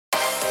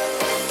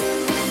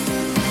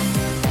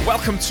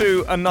Welcome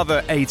to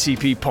another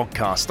ATP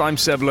podcast. I'm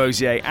Seb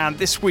Lauzier, and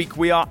this week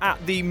we are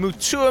at the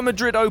Mutua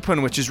Madrid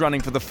Open, which is running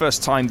for the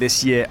first time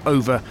this year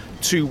over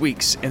 2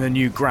 weeks in a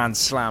new Grand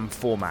Slam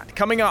format.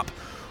 Coming up,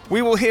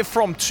 we will hear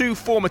from two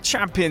former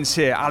champions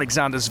here,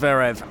 Alexander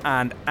Zverev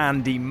and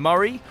Andy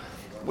Murray.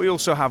 We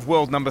also have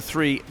world number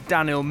 3,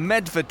 DANIIL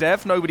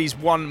Medvedev. Nobody's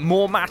won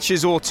more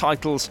matches or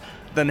titles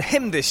than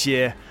him this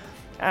year.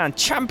 And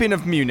champion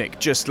of Munich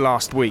just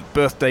last week,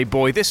 birthday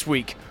boy this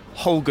week,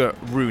 Holger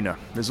Rune.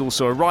 There's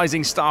also a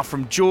rising star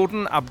from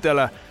Jordan,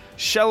 ABDULLAH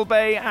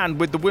Shelbayh, and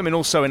with the women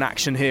also in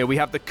action here, we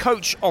have the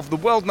coach of the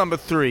world number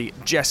 3,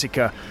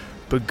 Jessica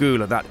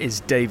PEGULA. That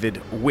is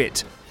David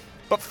Witt.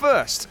 But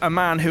first, a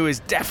man who is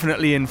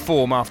definitely in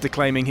form after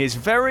claiming his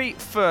very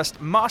first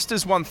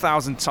Masters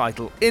 1000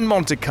 title in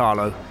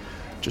Monte-Carlo.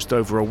 Just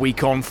over a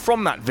week on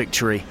from that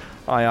victory,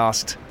 I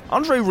asked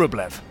Andrey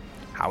Rublev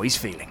how he's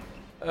feeling.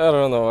 I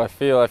don't know, I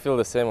feel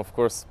the same, of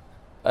course.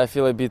 I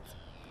feel a bit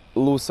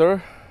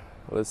looser,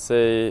 let's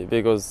say,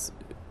 because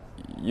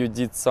you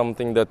did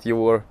something that you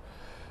were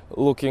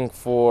looking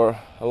for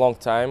a long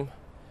time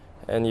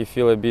and you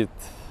feel a bit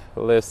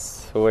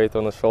less weight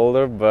on the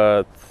shoulder,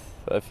 but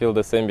I feel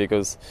the same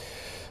because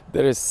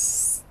there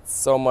is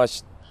so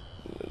much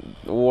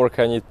work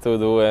I need to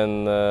do,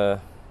 and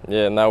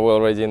now we're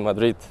already in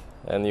Madrid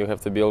and you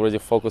have to be already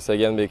focused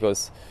again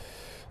because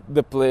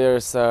the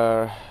players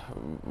are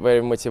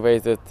very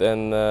motivated,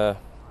 and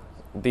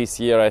this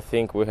year I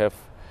think we have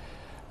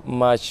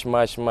much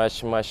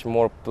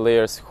more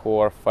players who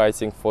are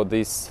fighting for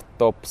these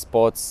top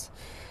spots.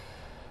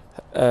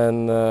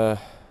 And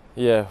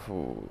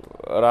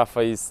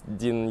Rafa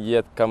didn't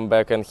yet come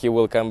back, and he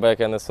will come back,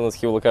 and as soon as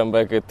he will come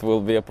back it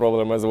will be a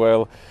problem as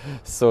well.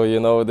 So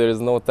there is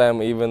no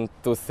time even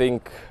to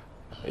think.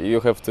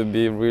 You have to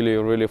be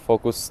really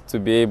focused to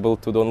be able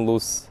to don't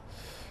lose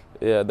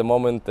the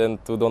moment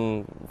and to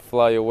don't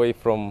fly away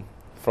from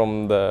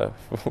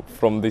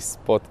this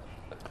spot.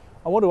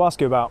 I want to ask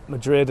you about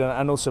Madrid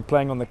and also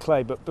playing on the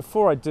clay, but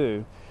before I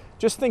do,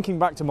 just thinking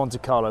back to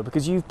Monte-Carlo,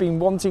 because you've been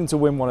wanting to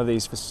win one of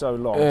these for so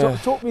long.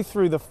 Talk me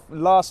through the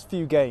last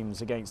few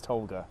games against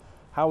Holger.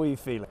 How are you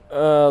feeling?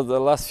 The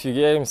last few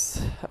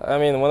games,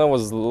 when I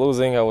was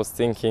losing, I was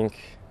thinking,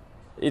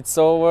 it's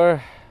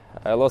over.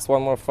 I lost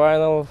one more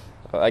final.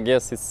 I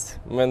guess it's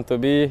meant to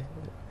be.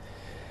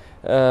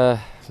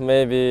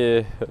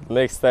 Maybe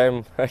next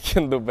time I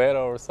can do better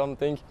or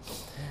something.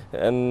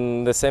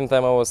 And at the same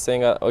time I was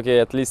saying, okay,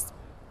 at least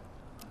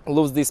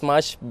lose this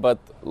match, but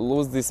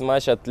lose this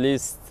match at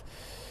least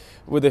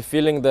with the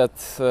feeling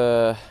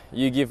that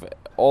you give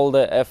all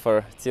the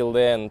effort till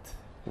the end,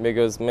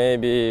 because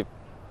maybe,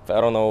 I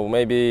don't know,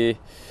 maybe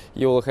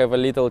you will have a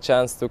little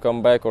chance to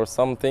come back or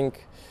something.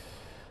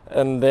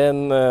 And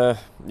then, I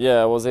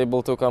was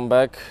able to come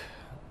back.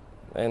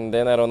 And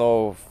then, I don't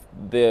know,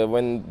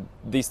 when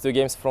these two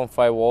games from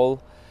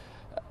 5-all,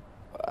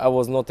 I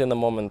was not in the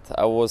moment.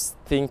 I was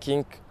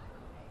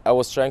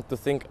trying to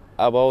think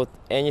about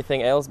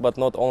anything else, but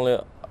not only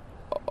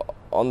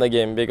on the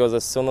game, because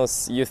as soon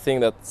as you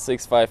think that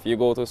 6-5 you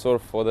go to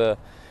serve for the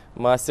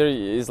master,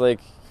 it's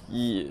like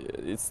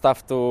it's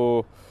tough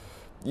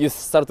you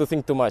start to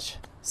think too much.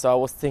 So I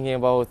was thinking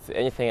about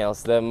anything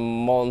else, the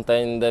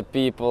mountain, the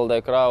people,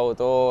 the crowd,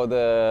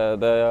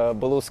 the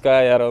blue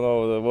sky, I don't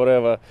know,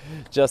 whatever,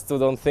 just to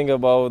don't think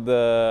about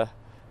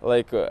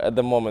at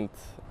the moment.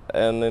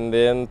 And in the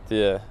end,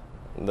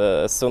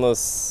 as soon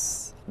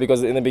as,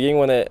 because in the beginning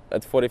when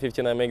at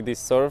 40-15 I make this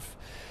serve,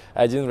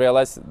 I didn't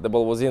realize the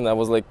ball was in. I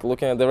was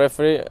looking at the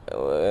referee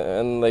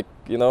and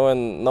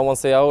and no one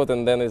say out,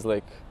 and then it's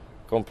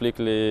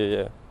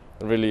completely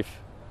relief.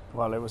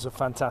 Well, it was a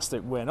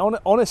fantastic win.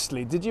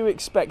 Honestly, did you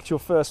expect your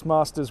first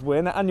Masters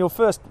win and your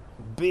first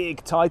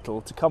big title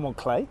to come on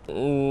clay?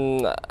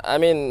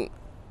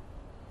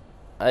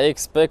 I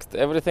expect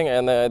everything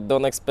and I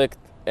don't expect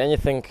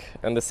anything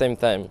at the same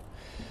time.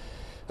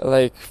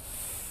 Like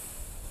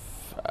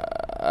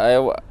I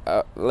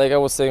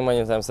was saying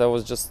many times,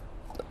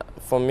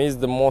 for me,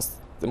 the most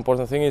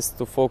important thing is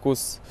to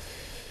focus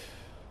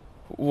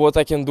what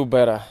I can do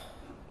better,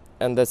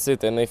 and that's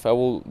it. And if I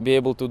will be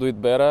able to do it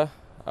better,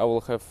 I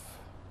will have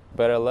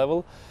better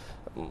level.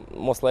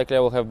 Most likely I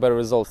will have better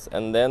results.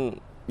 And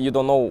then you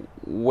don't know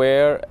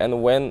where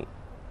and when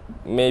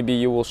maybe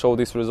you will show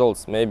these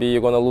results. Maybe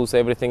you're gonna lose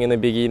everything in the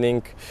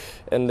beginning,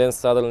 and then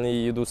suddenly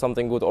you do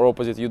something good, or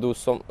opposite, you do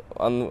some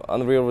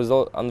unreal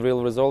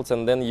results,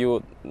 and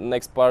then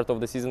next part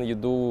of the season you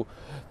do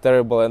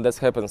terrible, and that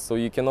happens. So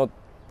you cannot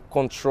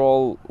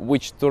control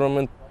which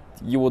tournament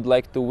you would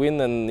like to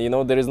win, and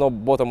there is no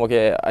bottom.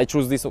 Okay, I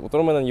choose this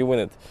tournament and you win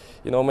it.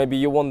 Maybe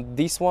you want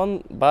this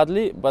one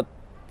badly, but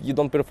you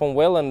don't perform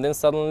well, and then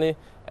suddenly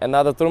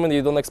another tournament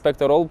you don't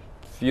expect at all,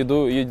 you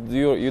do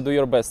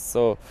your best.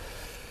 So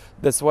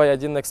that's why I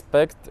didn't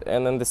expect,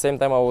 and at the same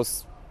time I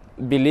was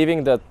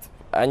believing that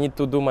I need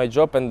to do my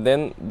job, and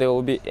then there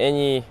will be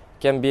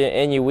can be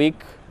any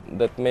week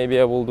that maybe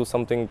I will do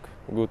something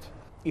good.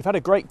 You've had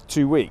a great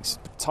 2 weeks,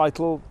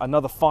 title,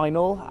 another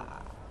final.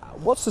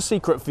 What's the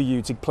secret for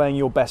you to playing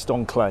your best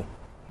on clay?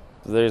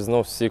 there is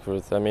no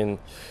secret. I mean,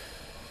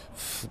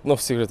 no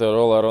secret at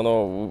all. I don't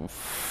know.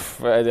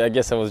 I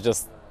guess I was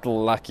just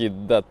lucky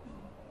that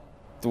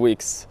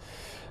weeks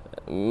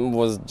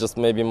was just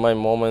maybe my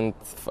moment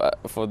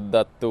for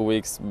that 2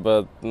 weeks.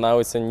 But now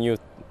it's a new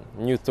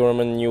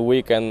tournament, new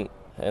week, and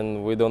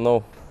we don't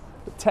know.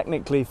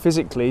 Technically,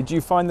 physically, do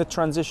you find the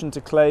transition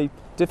to clay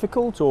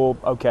difficult or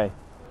okay?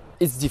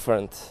 It's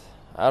different.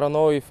 I don't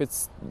know if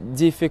it's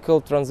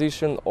difficult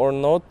transition or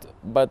not,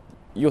 but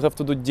you have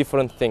to do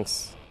different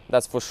things,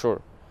 that's for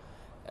sure.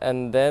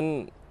 And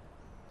then,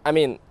 I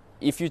mean,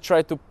 if you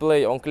try to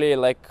play on clay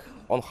like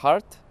on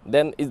hard,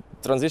 then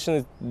transition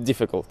is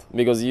difficult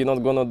because you're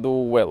not gonna do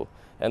well,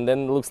 and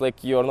then it looks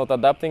like you're not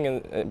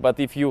adapting. But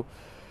if you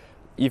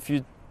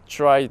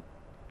try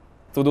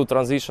to do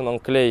transition on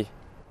clay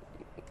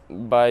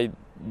by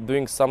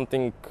doing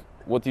something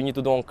what you need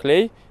to do on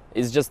clay,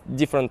 it's just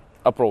different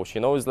approach.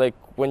 You know, it's like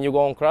when you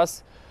go on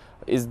grass,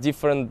 it's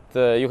different.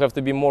 You have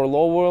to be more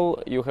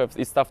lower.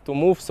 It's tough to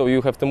move, so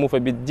you have to move a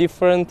bit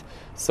different.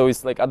 So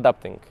it's like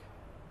adapting.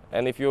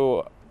 And if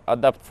you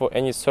adapt for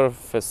any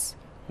surface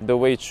the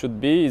way it should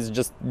be, it's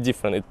just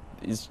different.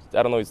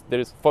 I don't know.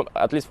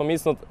 At least for me,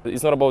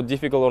 it's not about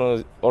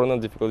difficult or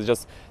not difficult. It's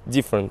just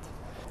different.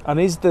 And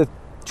is the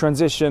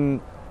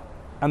transition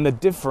and the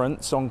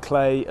difference on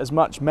clay as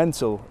much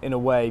mental in a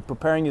way,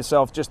 preparing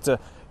yourself just to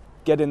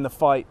get in the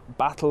fight,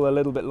 battle a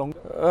little bit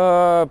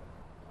longer?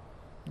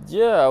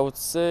 Yeah, I would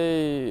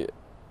say,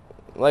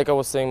 like I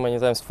was saying many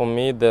times, for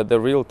me, the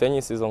real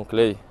tennis is on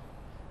clay.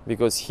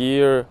 Because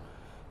here,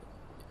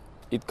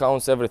 it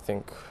counts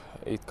everything.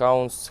 It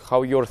counts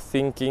how you're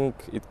thinking,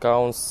 it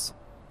counts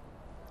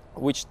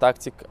which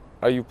tactic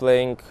are you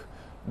playing,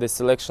 the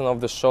selection of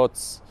the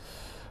shots,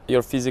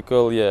 your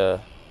physical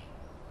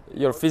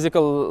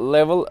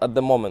level at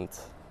the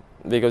moment.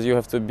 Because you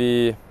have to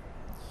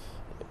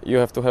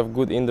have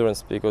good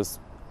endurance, because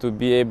to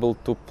be able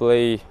to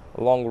play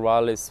long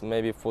rallies,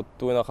 maybe for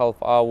 2.5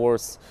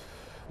 hours,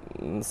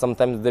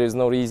 sometimes there is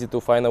no easy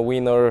to find a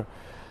winner,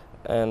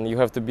 and you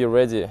have to be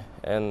ready.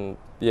 And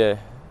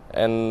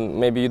and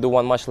maybe you do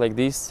one match like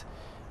this,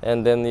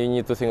 and then you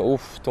need to think,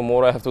 oof,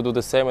 tomorrow I have to do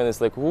the same, and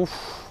it's like, oof.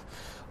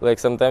 Like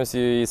sometimes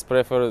it's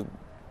prefer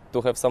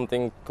to have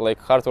something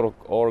like hard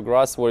or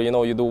grass, where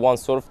you do one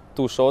serve,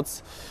 2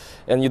 shots,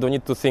 and you don't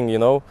need to think,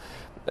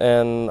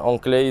 And on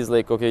clay is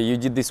like, okay, you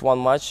did this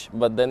one match,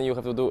 but then you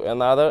have to do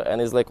another,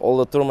 and it's like all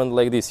the tournament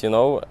like this, and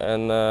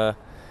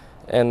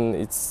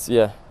it's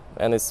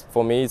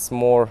for me it's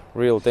more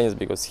real tennis,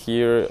 because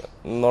here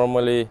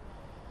normally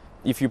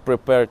if you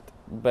prepared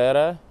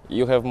better,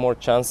 you have more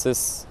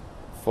chances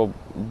for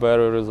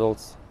better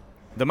results.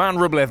 The man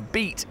Rublev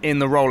beat in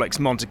the Rolex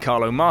Monte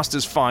Carlo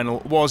Masters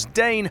final was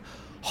Dane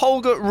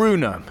Holger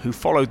Rune, who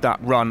followed that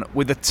run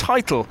with a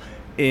title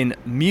in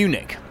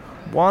Munich.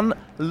 One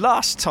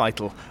last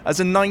title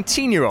as a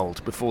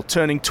 19-year-old before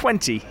turning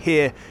 20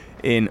 here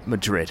in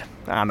Madrid.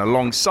 And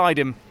alongside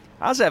him,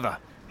 as ever,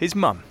 his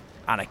mum,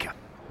 ANEKE.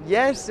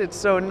 Yes, it's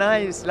so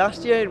nice.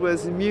 Last year it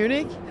was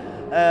Munich.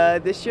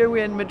 This year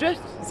we're in Madrid,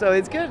 so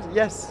it's good,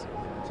 yes.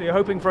 So you're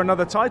hoping for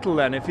another title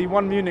then? If he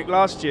won Munich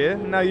last year,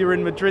 now you're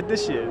in Madrid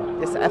this year?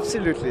 Yes,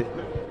 absolutely.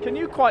 Can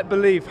you quite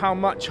believe how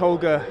much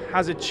Holger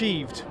has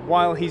achieved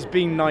while he's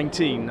been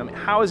 19? I mean,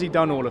 how has he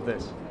done all of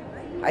this?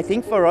 I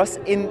think for us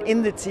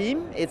in the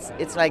team,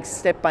 it's like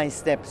step by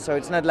step. So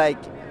it's not like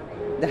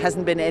there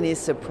hasn't been any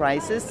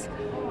surprises,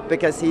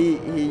 because he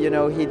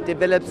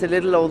develops a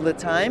little all the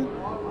time,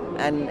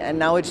 and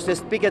now it's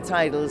just bigger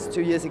titles.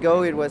 2 years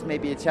ago it was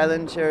maybe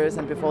challengers,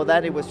 and before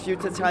that it was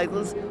future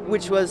titles,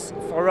 which was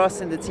for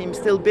us in the team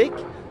still big,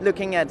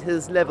 looking at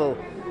his level.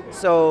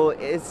 So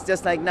it's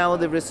just like now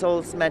the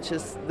results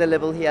matches the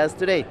level he has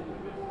today.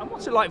 And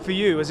what's it like for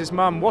you as his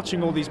mum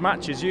watching all these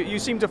matches? You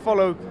seem to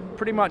follow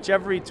pretty much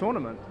every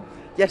tournament.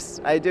 Yes,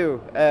 I do.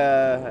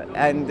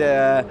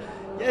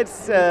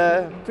 It's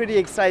pretty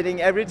exciting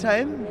every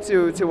time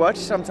to watch.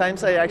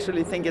 Sometimes I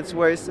actually think it's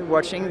worse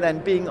watching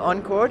than being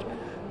on court,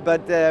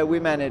 but we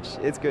manage.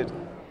 It's good.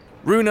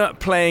 Rune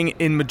playing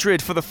in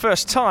Madrid for the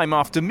first time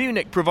after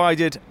Munich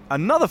provided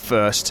another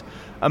first,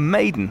 a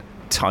maiden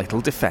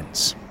title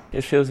defence.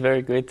 It feels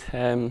very good.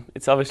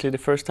 It's obviously the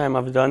first time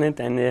I've done it,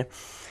 and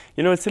it's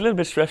a little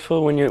bit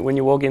stressful when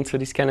you walk into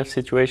this kind of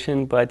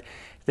situation, but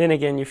then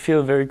again you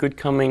feel very good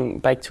coming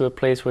back to a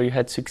place where you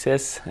had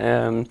success.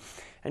 And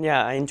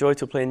I enjoy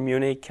to play in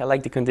Munich. I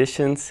like the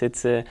conditions.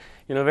 It's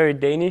very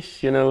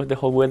Danish, the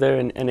whole weather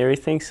and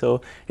everything,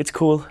 so it's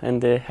cool,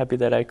 and happy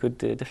that I could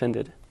defend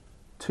it.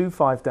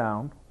 2-5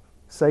 down,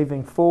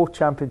 saving 4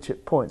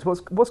 championship points.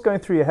 What's going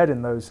through your head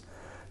in those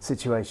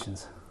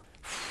situations?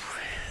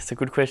 It's a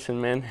good question,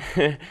 man.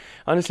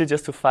 Honestly,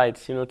 just to fight,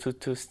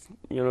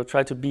 to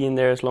try to be in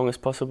there as long as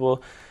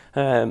possible.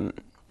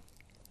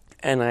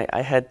 And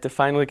I had the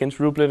final against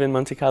Rublev in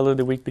Monte Carlo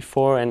the week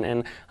before,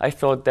 and I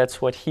thought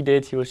that's what he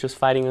did. He was just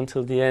fighting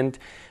until the end,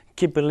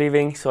 keep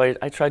believing. So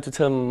I tried to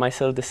tell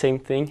myself the same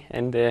thing,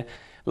 and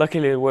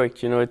luckily it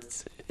worked.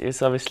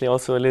 It's obviously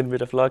also a little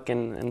bit of luck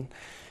and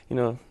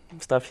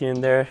stuff here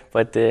and there,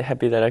 but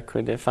happy that I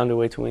could find a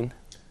way to win.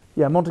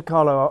 Yeah, Monte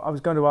Carlo, I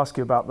was going to ask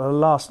you about the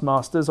last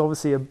Masters,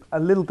 obviously a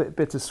little bit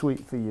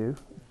bittersweet for you,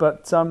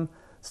 but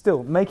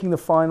still, making the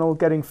final,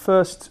 getting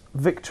first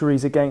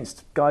victories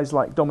against guys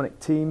like Dominic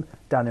Thiem,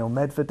 DANIIL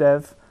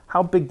Medvedev,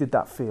 how big did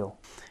that feel?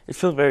 It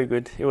felt very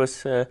good. It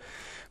was,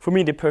 for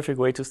me, the perfect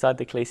way to start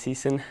the clay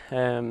season.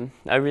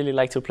 I really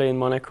like to play in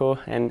Monaco,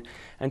 and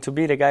to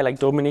beat a guy like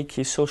Dominic,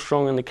 he's so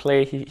strong on the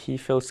clay, he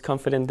feels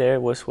confident there,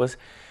 was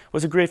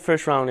a great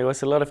first round. It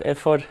was a lot of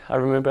effort. I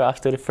remember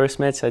after the first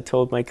match, I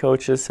told my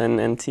coaches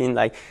and team,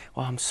 like,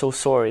 oh, I'm so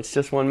sore, it's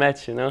just one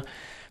match, you know.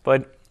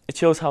 But it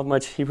shows how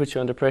much he puts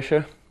you under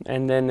pressure.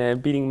 And then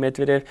beating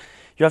Medvedev,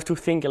 you have to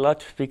think a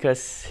lot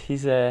because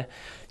he's I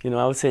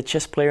would say a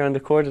chess player on the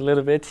court a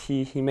little bit.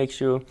 He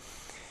makes you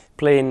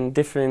play in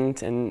different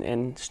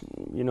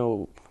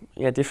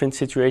different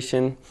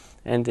situation,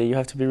 and you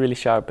have to be really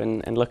sharp,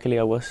 and luckily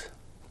I was.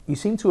 You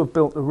seem to have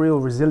built a real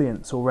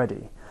resilience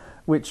already,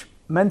 which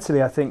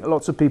mentally I think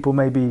lots of people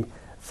maybe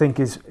think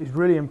is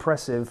really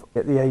impressive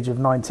at the age of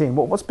 19.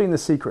 What's been the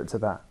secret to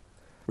that?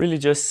 Really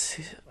just,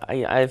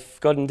 I've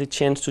gotten the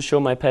chance to show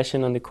my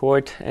passion on the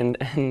court and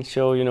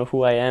show,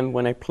 who I am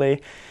when I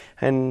play,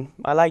 and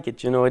I like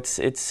it,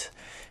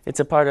 it's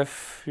a part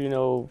of,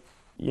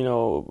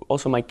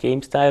 also my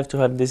game style to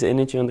have this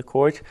energy on the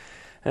court,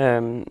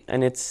 and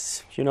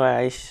it's,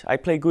 I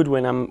play good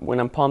when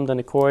I'm pumped on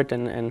the court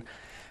and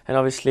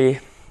obviously,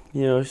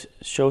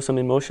 show some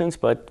emotions,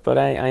 but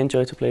I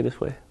enjoy to play this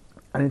way.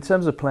 And in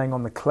terms of playing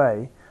on the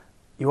clay,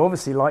 you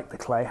obviously like the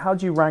clay. How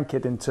do you rank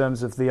it in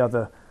terms of the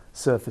other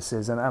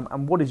surfaces,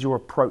 and what is your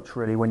approach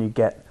really when you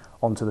get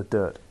onto the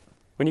dirt?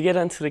 When you get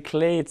onto the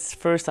clay,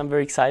 first I'm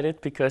very excited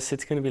because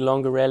it's going to be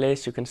longer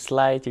rallies, you can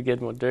slide, you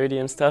get more dirty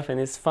and stuff, and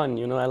it's fun,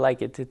 I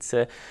like it.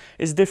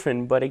 It's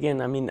different, but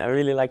again, I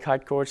really like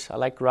hard courts, I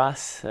like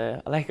grass,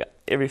 I like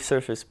every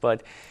surface,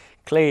 but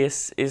clay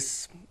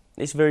is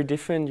very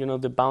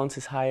different, the bounce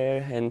is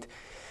higher, and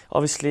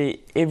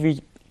obviously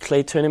every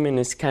clay tournament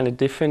is kind of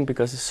different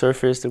because the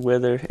surface, the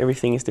weather,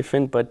 everything is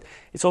different, but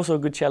it's also a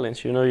good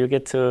challenge, you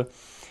get to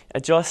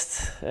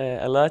adjust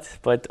a lot,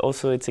 but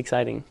also it's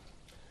exciting.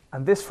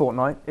 And this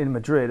fortnight in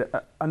Madrid,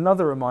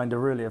 another reminder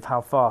really of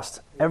how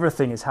fast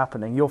everything is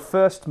happening. Your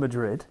first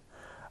Madrid,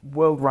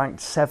 world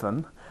ranked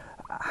 7.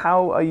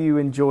 How are you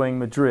enjoying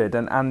Madrid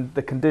and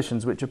the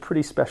conditions, which are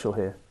pretty special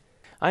here?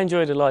 I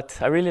enjoy it a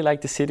lot. I really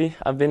like the city.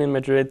 I've been in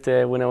Madrid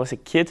when I was a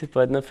kid,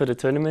 but not for the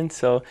tournament,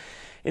 so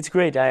it's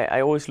great.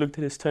 I always looked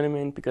at this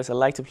tournament because I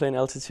like to play in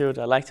altitude,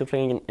 I like to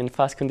play in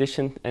fast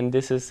condition, and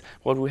this is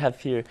what we have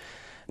here.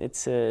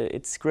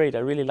 It's great. I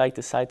really like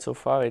the site so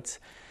far.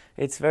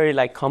 It's very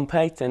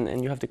compact,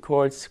 and you have the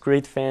courts,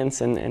 great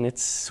fans, and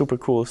it's super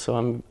cool.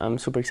 So I'm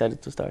super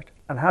excited to start.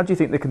 And how do you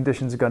think the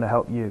conditions are going to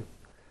help you?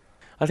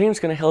 I think it's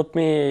going to help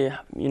me,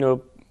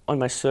 on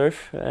my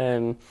serve.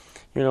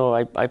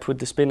 I put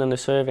the spin on the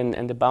serve,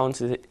 and the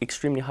bounce is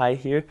extremely high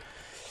here.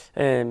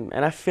 And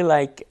I feel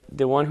like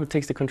the one who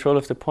takes the control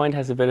of the point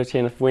has a better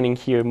chance of winning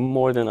here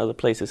more than other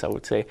places, I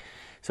would say.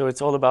 So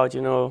it's all about,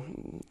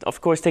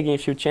 of course, taking a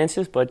few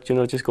chances, but,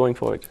 just going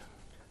for it.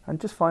 And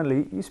just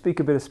finally, you speak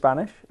a bit of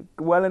Spanish,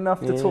 well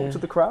enough to talk to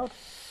the crowd?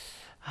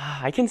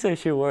 I can say a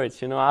few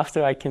words,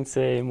 after I can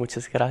say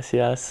muchas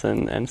gracias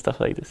and stuff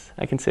like this.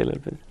 I can say a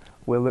little bit.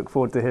 We'll look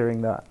forward to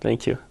hearing that.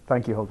 Thank you.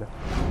 Thank you, Holger.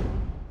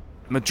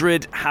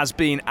 Madrid has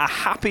been a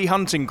happy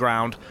hunting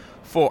ground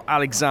for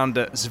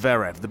Alexander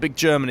Zverev. The big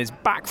German is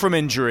back from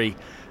injury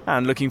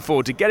and looking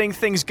forward to getting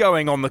things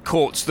going on the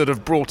courts that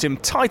have brought him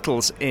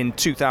titles in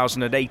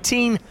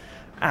 2018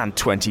 and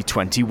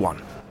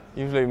 2021.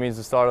 Usually it means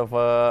the start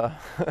of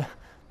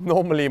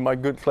normally my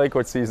good clay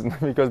court season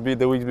because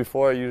the weeks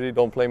before I usually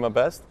don't play my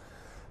best.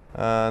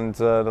 And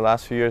the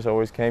last few years I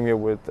always came here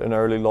with an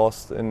early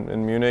loss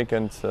in Munich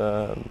and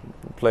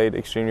played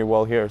extremely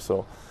well here.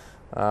 So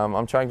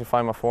I'm trying to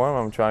find my form.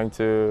 I'm trying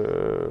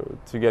to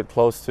get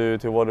close to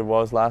what it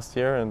was last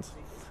year, and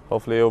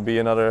hopefully it'll be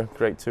another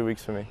great 2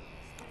 weeks for me.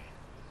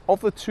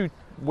 Of the 2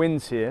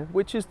 wins here,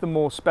 which is the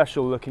more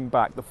special looking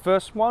back? The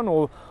first one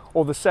or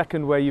the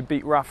second where you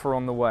beat Rafa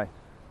on the way?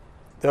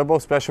 They're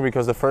both special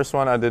because the first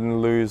one I didn't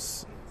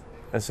lose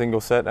a single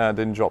set and I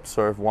didn't drop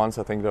serve once.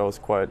 I think that was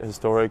quite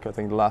historic. I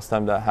think the last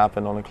time that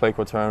happened on a clay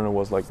court tournament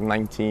was like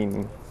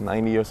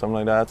 1990 or something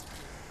like that.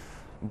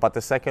 But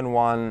the second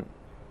one,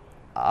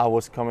 I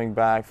was coming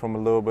back from a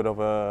little bit of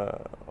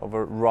a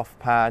rough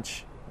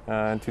patch.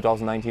 In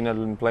 2019 I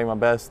didn't play my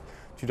best.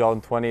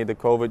 2020, the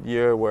COVID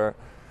year, where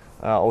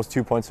I was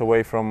 2 points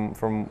away from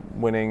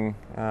winning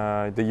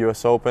the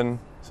US Open,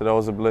 so that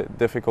was a bit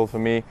difficult for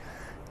me.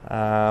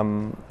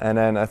 And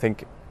then I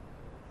think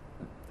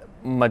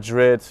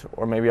Madrid,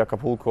 or maybe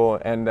Acapulco,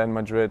 and then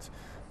Madrid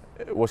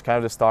was kind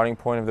of the starting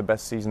point of the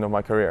best season of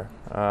my career.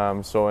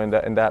 So in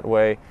that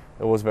way,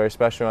 it was very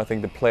special. I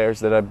think the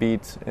players that I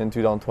beat in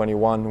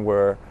 2021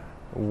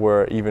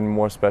 were even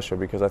more special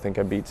because I think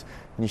I beat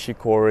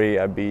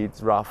Nishikori, I beat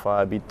Rafa,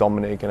 I beat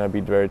Dominic, and I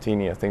beat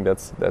Berrettini. I think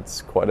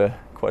that's quite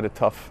a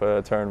tough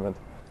tournament.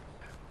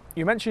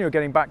 You mentioned you're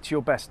getting back to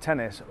your best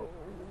tennis.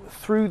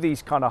 Through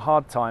these kind of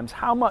hard times,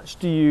 how much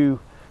do you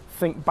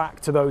think back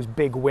to those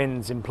big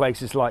wins in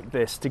places like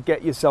this to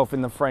get yourself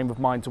in the frame of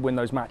mind to win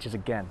those matches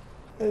again?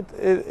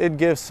 It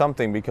gives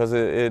something, because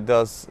it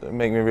does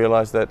make me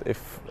realize that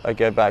if I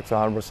get back to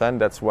 100%,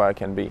 that's where I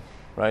can be,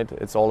 right?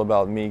 It's all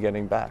about me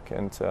getting back,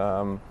 and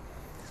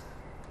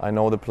I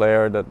know the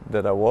player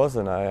that I was,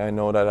 and I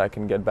know that I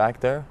can get back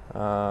there.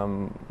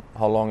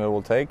 How long it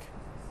will take,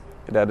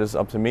 that is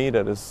up to me,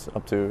 that is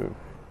up to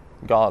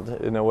God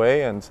in a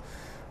way, and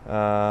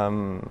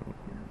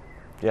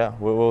yeah,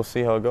 we'll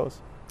see how it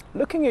goes.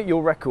 Looking at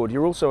your record,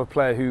 you're also a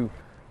player who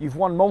you've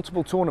won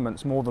multiple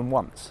tournaments more than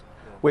once,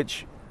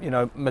 which, you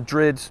know,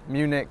 Madrid,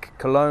 Munich,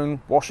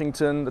 Cologne,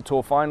 Washington, the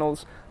Tour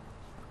finals.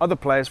 Other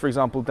players, for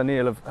example,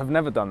 DANIIL, have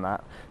never done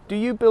that. Do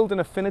you build an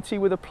affinity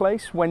with a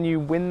place when you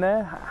win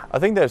there? I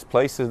think there's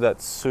places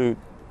that suit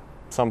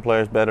some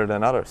players better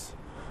than others.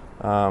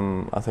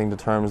 I think the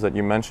terms that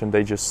you mentioned,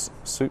 they just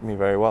suit me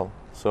very well.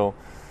 So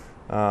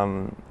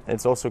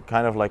it's also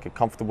kind of like a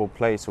comfortable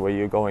place where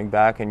you're going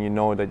back and you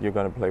know that you're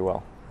going to play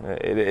well.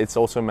 It's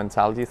also a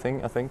mentality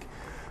thing, I think.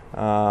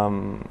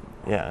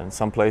 Yeah, and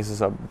some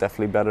places are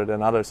definitely better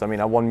than others. I mean,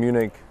 I won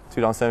Munich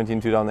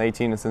 2017,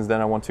 2018, and since then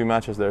I won 2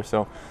 matches there.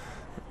 So,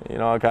 you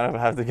know, I kind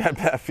of have to get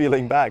that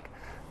feeling back.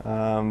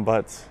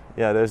 But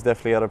yeah, there's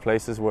definitely other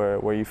places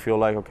where you feel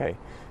like, okay,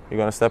 you're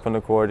going to step on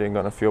the court, you're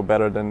going to feel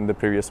better than the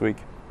previous week.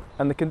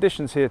 And the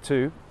conditions here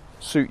too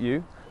suit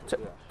you.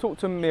 Talk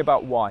to me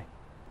about why.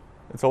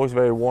 It's always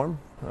very warm,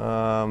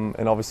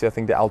 and obviously I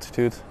think the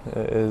altitude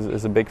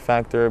is a big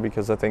factor,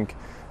 because I think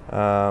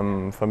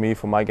for me,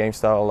 for my game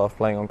style, I love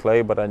playing on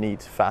clay, but I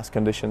need fast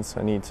conditions.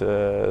 I need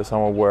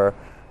somewhere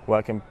where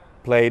I can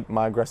play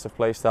my aggressive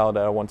play style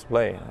that I want to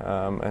play.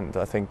 And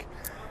I think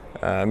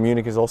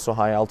Munich is also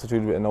high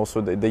altitude, and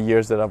also the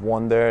years that I've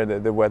won there,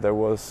 the weather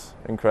was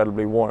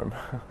incredibly warm.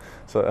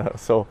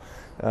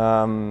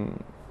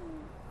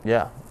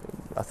 Yeah,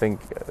 I think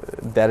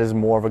that is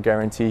more of a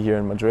guarantee here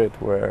in Madrid,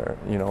 where,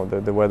 you know,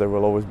 the weather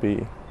will always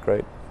be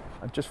great.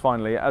 And just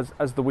finally,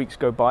 as the weeks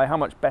go by, how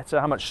much better,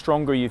 how much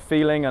stronger are you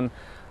feeling, and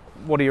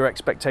what are your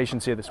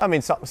expectations here this week? I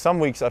mean, some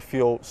weeks I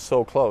feel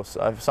so close.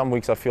 Some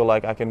weeks I feel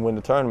like I can win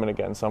the tournament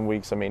again. Some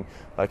weeks, I mean,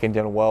 like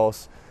Indian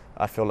Wells,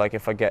 I feel like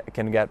if I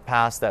can get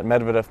past that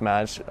Medvedev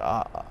match,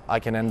 I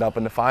can end up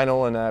in the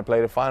final, and I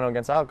play the final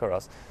against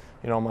Alcaraz.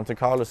 You know,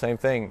 Monte-Carlo, same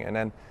thing. And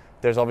then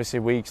there's obviously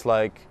weeks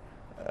like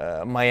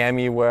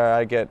Miami where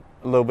I get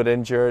a little bit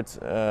injured.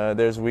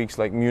 There's weeks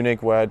like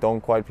Munich where I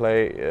don't quite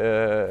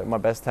play my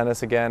best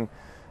tennis again,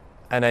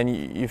 and then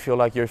you feel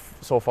like you're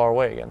so far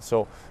away again.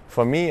 So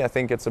for me, I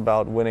think it's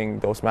about winning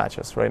those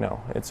matches right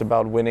now. It's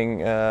about winning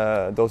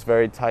those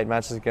very tight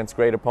matches against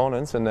great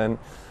opponents, and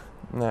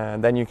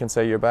then you can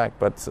say you're back.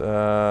 But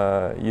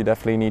you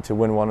definitely need to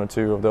win 1 or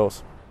 2 of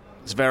those.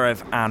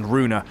 Zverev and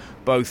Rune,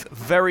 both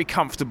very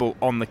comfortable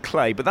on the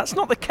clay, but that's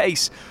not the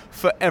case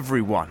for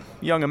everyone.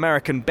 Young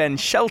American Ben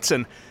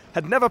Shelton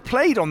had never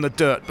played on the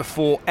dirt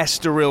before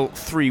Estoril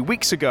 3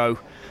 weeks ago.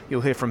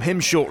 You'll hear from him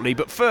shortly,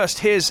 but first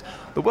here's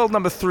the world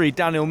number 3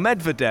 Daniil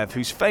Medvedev,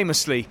 who's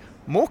famously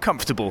more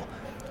comfortable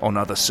on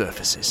other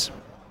surfaces.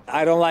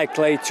 I don't like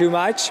clay too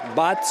much,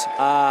 but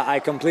I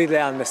completely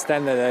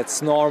understand that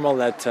it's normal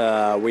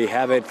that we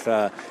have it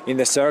in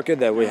the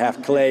circuit, that we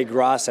have clay,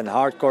 grass and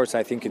hard courts.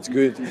 I think it's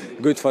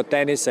good for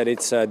tennis that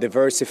it's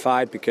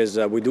diversified, because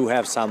we do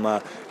have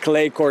some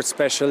clay court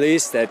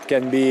specialists that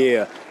can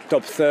be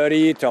top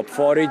 30, top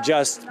 40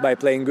 just by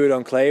playing good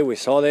on clay. We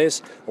saw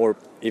this, or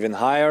even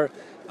higher.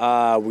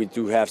 We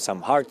do have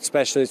some hard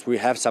specialists, we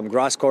have some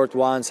grass court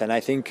ones, and I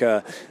think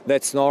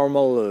that's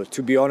normal.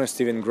 To be honest,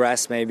 even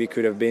grass maybe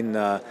could have been,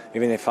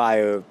 even if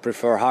I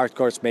prefer hard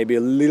courts, maybe a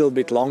little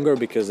bit longer,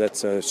 because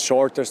that's a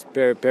shortest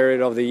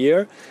period of the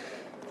year.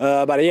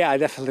 But yeah, I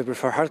definitely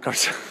prefer hard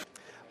courts.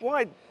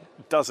 Why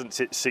doesn't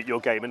it suit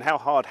your game, and how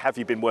hard have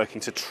you been working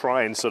to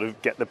try and sort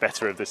of get the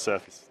better of this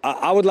surface?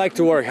 I would like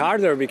to work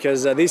harder,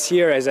 because this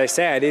year, as I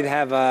said, I didn't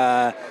have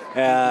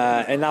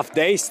enough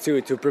days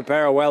to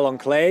prepare well on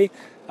clay.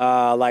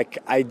 Like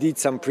I did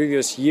some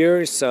previous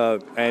years,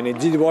 and it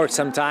did work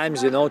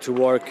sometimes, you know, to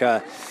work.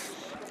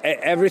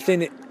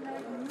 Everything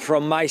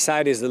from my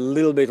side is a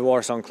little bit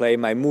worse on clay.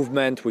 My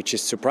movement, which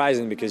is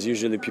surprising because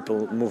usually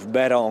people move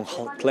better on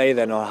clay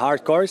than on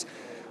hard courts.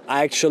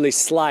 I actually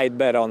slide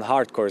better on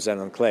hard courts than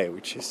on clay,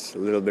 which is a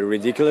little bit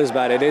ridiculous,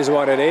 but it is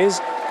what it is.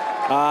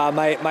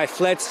 My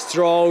flat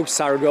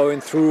strokes are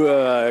going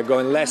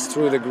less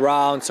through the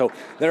ground, so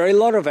there are a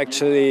lot of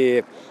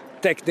actually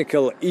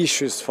technical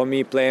issues for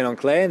me playing on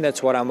clay, and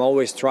that's what I'm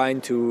always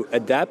trying to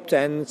adapt,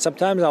 and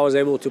sometimes I was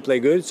able to play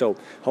good, so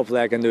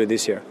hopefully I can do it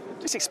this year.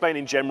 Just explain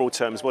in general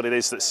terms what it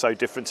is that's so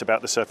different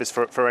about the surface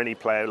for any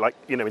player, like,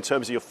 you know, in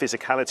terms of your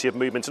physicality of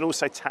movement and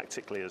also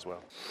tactically as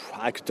well.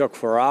 I could talk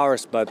for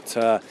hours, but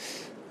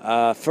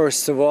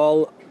first of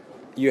all,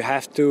 you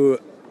have to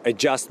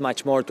adjust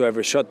much more to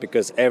every shot,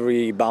 because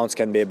every bounce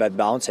can be a bad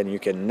bounce and you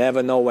can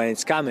never know when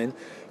it's coming.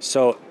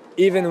 So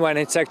even when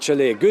it's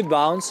actually a good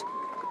bounce,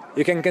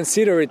 you can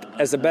consider it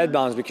as a bad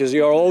bounce, because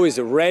you're always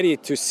ready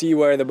to see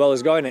where the ball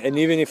is going. And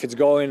even if it's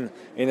going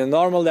in a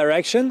normal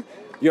direction,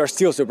 you're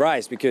still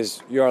surprised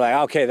because you're like,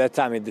 okay, that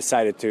time it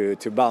decided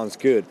to bounce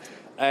good.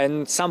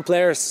 And some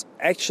players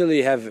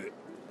actually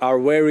are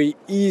very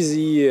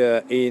easy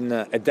in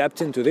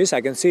adapting to this.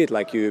 I can see it,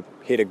 like you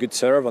hit a good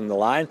serve on the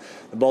line,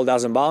 the ball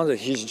doesn't bounce,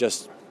 he's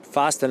just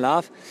fast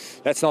enough.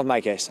 That's not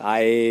my case.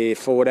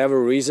 For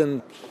whatever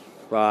reason,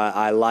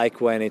 I like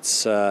when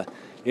it's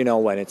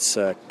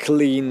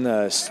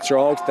clean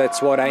strokes.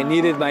 That's what I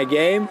need in my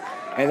game,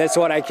 and that's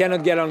what I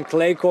cannot get on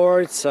clay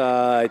courts.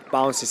 It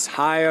bounces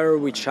higher,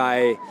 which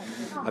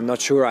I'm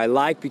not sure I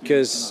like,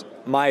 because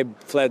my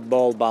flat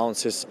ball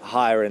bounces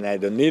higher and I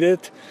don't need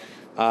it.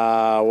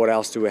 What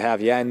else do we have?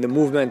 Yeah, and the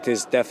movement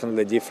is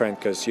definitely different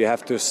because you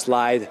have to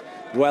slide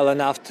well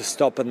enough to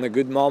stop in a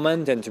good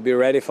moment and to be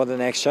ready for the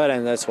next shot,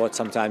 and that's what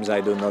sometimes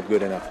I do not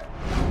good enough.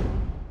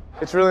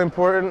 It's really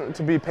important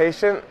to be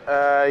patient.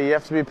 You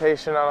have to be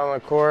patient out on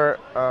the court.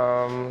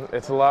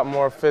 It's a lot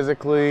more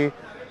physically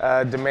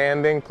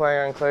demanding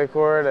playing on clay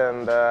court,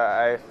 and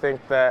I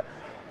think that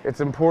it's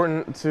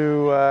important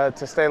to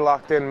stay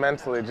locked in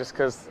mentally, just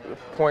because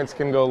points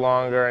can go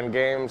longer and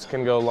games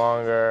can go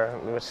longer,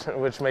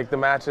 which make the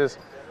matches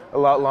a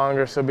lot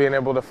longer. So being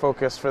able to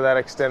focus for that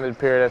extended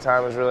period of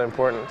time is really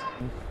important.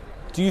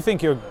 Do you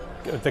think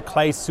the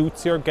clay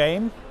suits your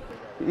game?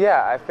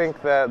 Yeah, I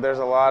think that there's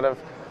a lot of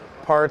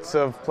parts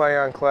of playing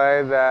on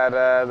clay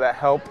that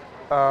help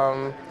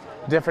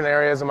different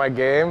areas of my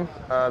game.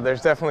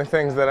 There's definitely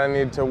things that I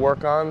need to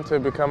work on to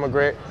become a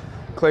great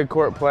clay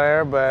court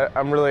player, but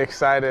I'm really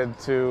excited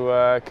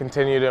to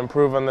continue to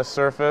improve on this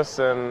surface,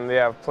 and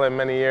yeah, I've played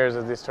many years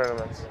at these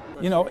tournaments.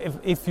 You know,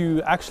 if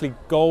you actually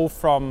go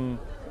from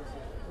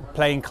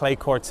playing clay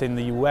courts in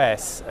the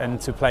US and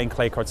to playing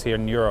clay courts here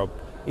in Europe,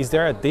 is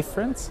there a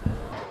difference?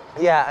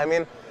 Yeah, I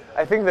mean,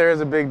 I think there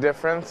is a big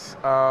difference.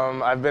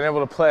 I've been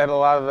able to play at a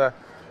lot of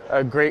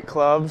the great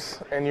clubs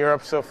in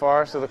Europe so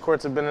far, so the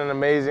courts have been in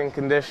amazing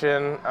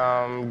condition,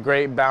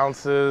 great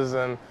bounces,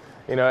 and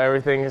you know,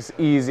 everything is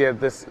easy at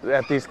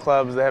these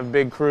clubs. They have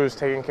big crews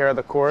taking care of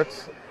the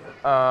courts.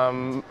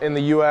 In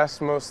the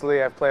US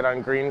mostly I've played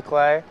on green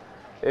clay.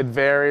 It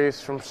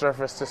varies from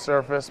surface to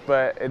surface,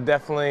 but it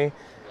definitely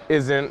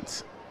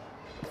isn't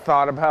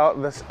thought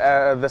about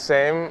the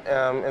same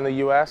in the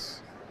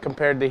US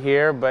compared to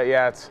here. But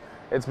yeah,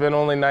 it's been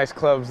only nice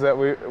clubs that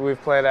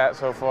we've played at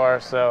so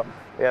far, so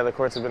yeah, the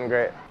courts have been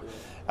great.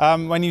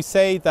 When you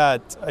say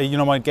that you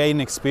know, want to gain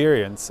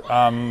experience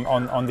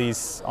on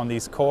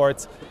these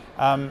courts,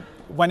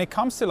 when it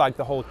comes to like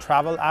the whole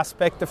travel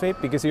aspect of it,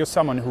 because you're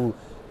someone who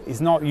is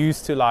not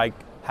used to like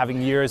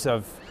having years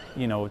of,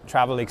 you know,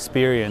 travel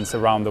experience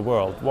around the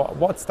world,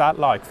 what's that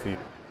like for you?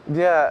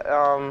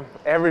 Yeah,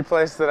 every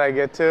place that I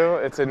get to,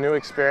 it's a new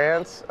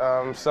experience,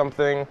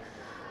 something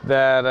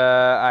that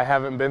I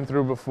haven't been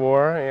through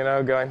before. You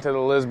know, going to the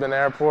Lisbon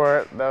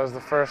airport, that was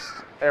the first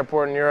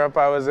airport in Europe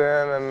I was in,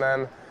 and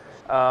then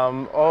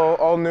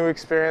all new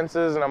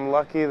experiences, and I'm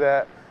lucky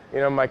that, you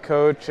know, my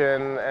coach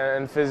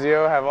and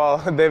physio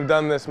they've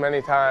done this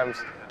many times.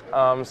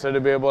 So to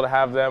be able to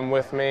have them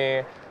with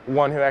me,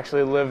 one who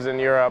actually lives in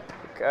Europe,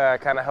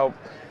 kind of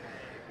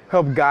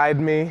help guide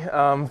me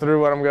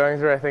through what I'm going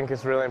through, I think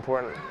is really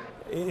important.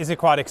 Is it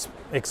quite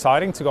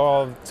exciting to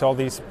go to all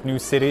these new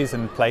cities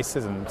and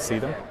places and see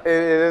them? It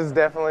is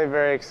definitely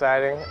very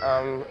exciting.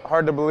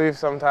 Hard to believe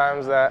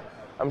sometimes that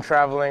I'm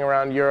traveling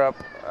around Europe,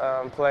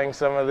 playing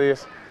some of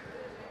these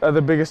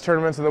the biggest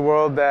tournaments in the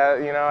world that,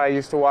 you know, I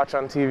used to watch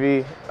on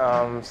TV.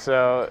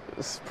 So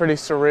it's pretty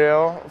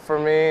surreal for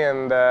me,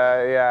 and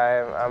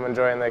yeah, I'm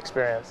enjoying the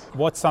experience.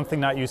 What's something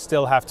that you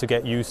still have to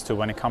get used to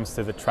when it comes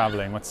to the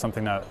traveling? What's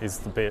something that is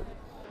the bit?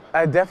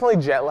 Definitely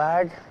jet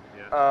lag.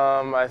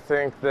 I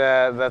think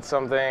that's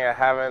something I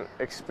haven't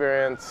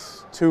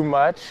experienced too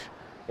much.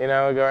 You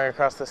know, going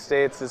across the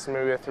States is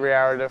maybe a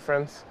 3-hour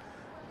difference.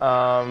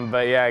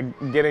 But yeah,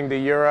 getting to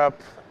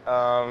Europe,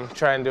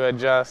 trying to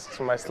adjust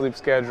to my sleep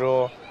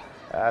schedule,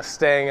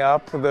 staying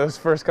up those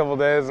first couple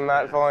days and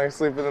not falling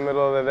asleep in the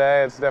middle of the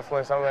day, it's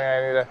definitely something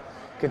I need to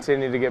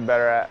continue to get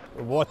better at.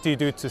 What do you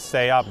do to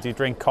stay up? Do you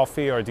drink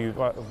coffee, or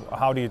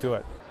how do you do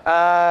it?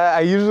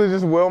 I usually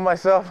just will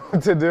myself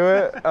to do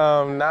it.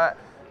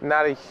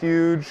 Not a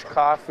huge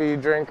coffee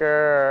drinker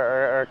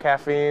or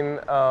caffeine,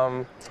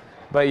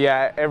 but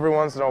yeah, every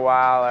once in a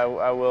while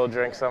I will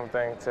drink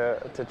something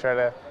to try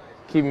to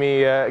keep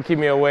me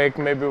awake,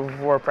 maybe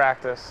before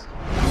practice.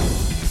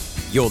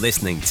 You're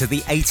listening to the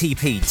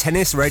ATP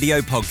Tennis Radio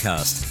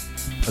Podcast.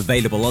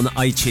 Available on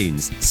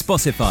iTunes,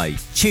 Spotify,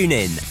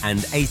 TuneIn and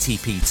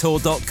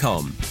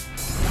ATPTour.com.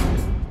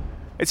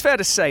 It's fair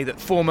to say that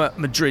former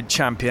Madrid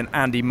champion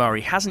Andy Murray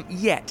hasn't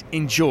yet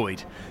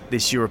enjoyed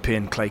this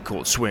European clay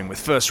court swing, with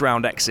first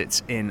round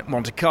exits in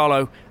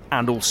Monte-Carlo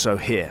and also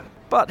here.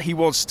 But he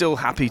was still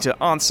happy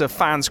to answer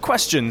fans'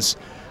 questions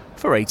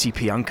for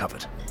ATP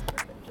Uncovered.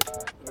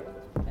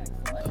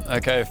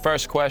 Okay,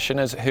 first question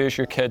is, who's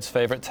your kid's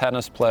favourite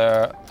tennis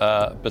player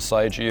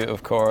besides you,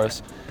 of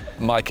course?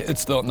 My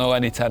kids don't know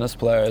any tennis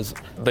players.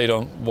 They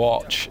don't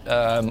watch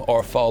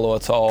or follow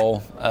at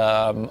all,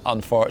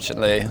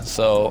 unfortunately.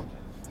 So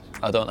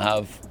I don't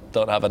have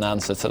don't have an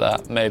answer to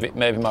that.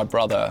 Maybe my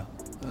brother.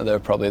 They're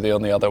probably the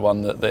only other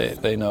one that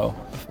they know.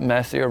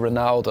 Messi or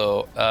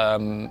Ronaldo?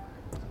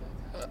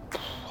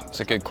 It's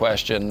a good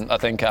question. I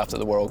think after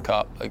the World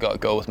Cup, I got to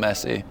go with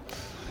Messi.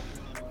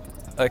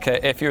 Okay,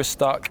 if you're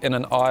stuck in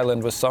an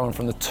island with someone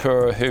from the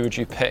tour, who would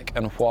you pick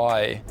and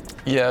why?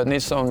 Yeah, I'd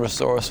need someone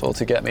resourceful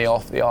to get me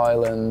off the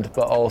island,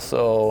 but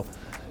also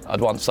I'd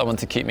want someone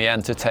to keep me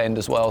entertained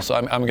as well. So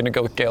I'm going to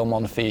go with Gael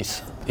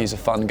Monfils. He's a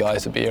fun guy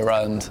to be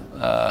around,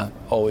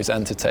 always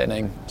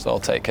entertaining, so I'll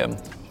take him.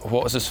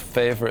 What was his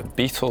favourite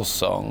Beatles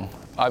song?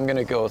 I'm going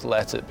to go with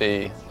Let It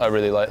Be. I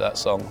really like that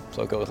song,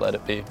 so I'll go with Let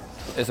It Be.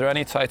 Is there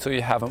any title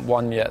you haven't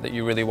won yet that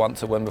you really want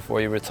to win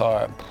before you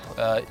retire?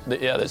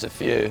 Yeah, there's a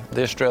few.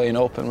 The Australian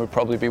Open would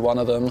probably be one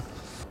of them.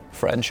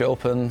 French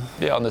Open.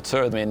 Yeah, on the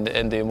tour, I mean, the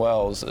Indian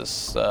Wells.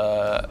 It's,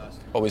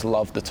 always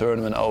loved the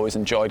tournament, always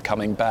enjoyed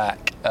coming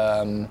back.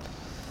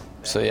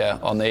 So yeah,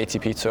 on the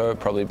ATP Tour, it'd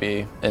probably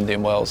be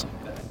Indian Wells.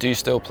 Do you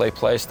still play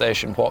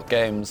PlayStation? What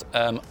games?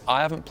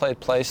 I haven't played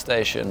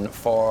PlayStation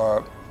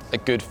for a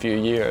good few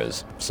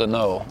years, so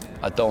no,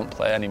 I don't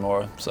play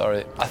anymore,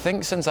 sorry. I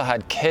think since I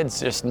had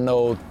kids, just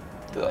no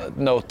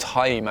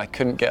time. I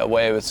couldn't get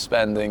away with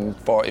spending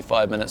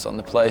 45 minutes on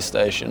the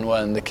PlayStation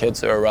when the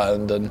kids are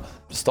around, and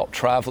I stopped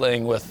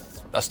traveling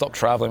with the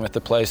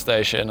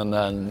PlayStation, and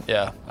then,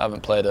 yeah, I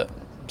haven't played it.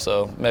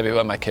 So maybe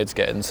when my kids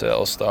get into it,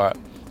 I'll start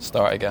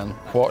again.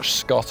 What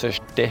Scottish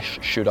dish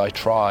should I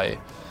try?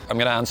 I'm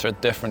going to answer a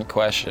different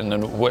question,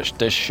 and which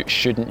dish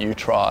shouldn't you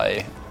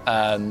try?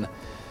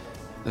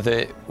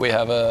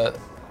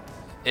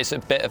 It's a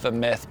bit of a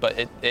myth, but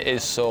it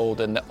is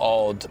sold in the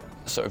odd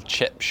sort of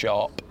chip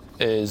shop,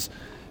 is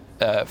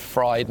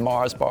fried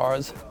Mars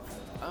bars.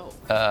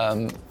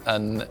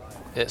 And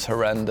it's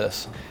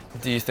horrendous.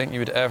 Do you think you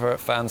would ever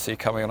fancy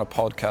coming on a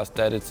podcast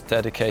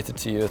dedicated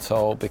to you at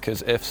all?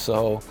 Because if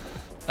so,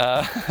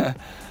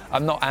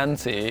 I'm not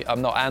anti it.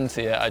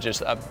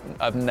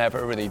 I've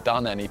never really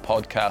done any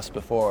podcasts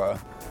before.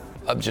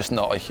 I'm just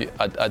not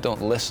I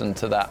don't listen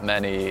to that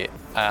many,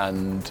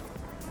 and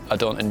I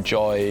don't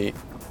enjoy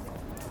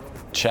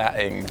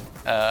chatting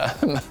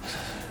that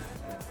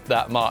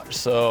much.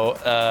 So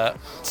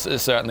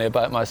it's certainly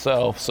about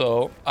myself.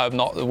 So I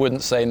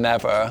wouldn't say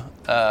never.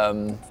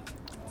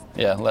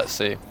 Yeah, let's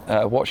see.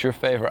 What's your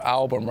favorite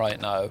album right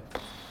now?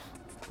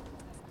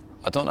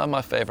 I don't have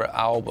my favorite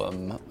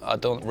album. I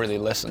don't really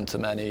listen to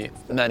many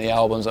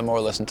albums. I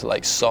more listen to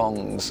like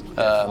songs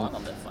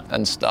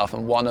and stuff.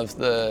 And one of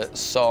the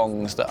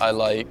songs that I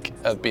like,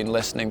 I've been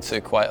listening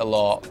to quite a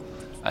lot.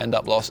 I end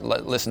up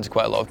listening to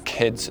quite a lot of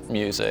kids'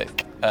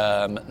 music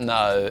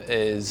now.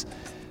 Is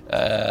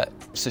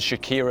it's a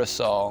Shakira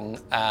song,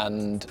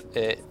 and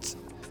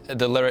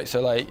the lyrics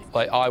are like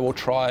I will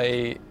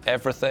try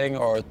everything,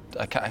 or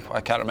I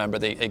can't remember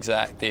the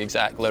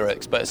exact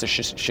lyrics, but it's a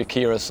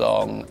Shakira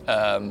song,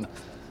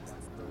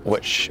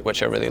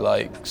 which I really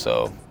like.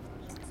 So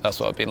that's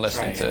what I've been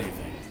listening to.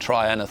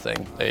 Try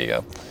anything. There you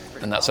go,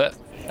 and that's it.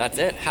 That's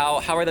it. How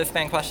are those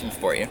fan questions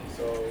for you?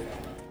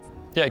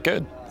 Yeah,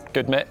 good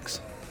mix.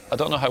 I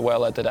don't know how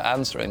well I did at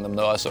answering them,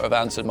 though. I sort of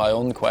answered my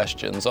own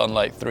questions on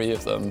like 3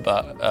 of them,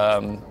 but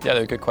yeah,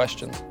 they're good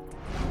questions.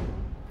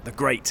 The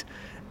great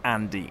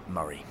Andy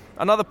Murray.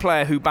 Another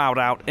player who bowed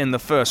out in the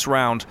first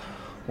round,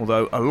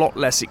 although a lot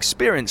less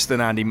experienced than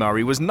Andy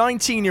Murray, was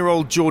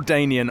 19-year-old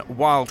Jordanian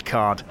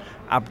wildcard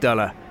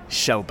Abdullah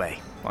Shelbayh.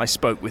 I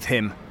spoke with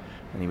him,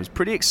 and he was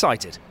pretty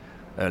excited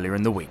earlier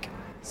in the week.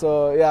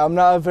 So yeah, I'm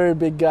not a very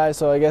big guy,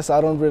 so I guess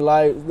I don't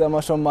rely that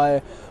much on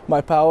my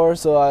power.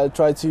 So I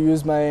try to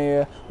use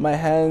my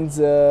hands,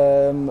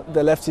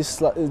 the lefty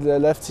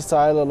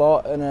side a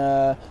lot,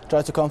 and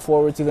try to come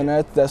forward to the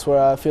net. That's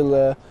where I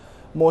feel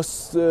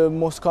most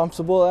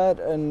comfortable at.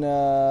 And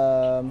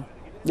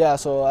yeah,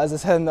 so as I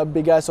said, I'm not a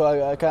big guy, so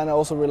I kind of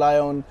also rely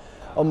on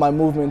my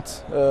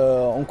movement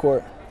on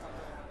court.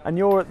 And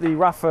you're at the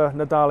Rafa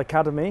Nadal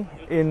Academy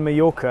in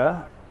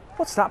Mallorca.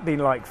 What's that been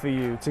like for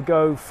you, to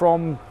go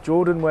from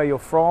Jordan, where you're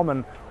from,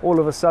 and all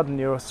of a sudden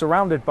you're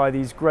surrounded by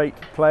these great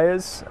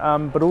players,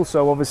 but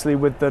also obviously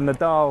with the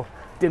Nadal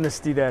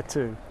dynasty there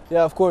too?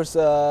 Yeah, of course.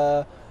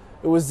 It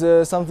was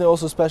something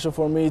also special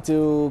for me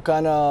to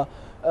kind of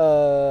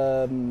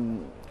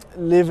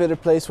live at a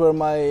place where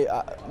my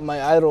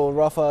idol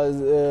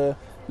Rafa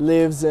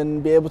lives,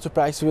 and be able to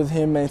practice with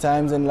him many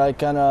times, and like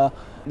kind of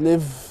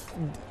live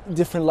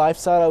different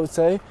lifestyle, I would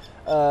say,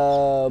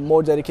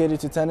 more dedicated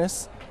to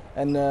tennis.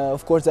 And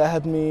of course that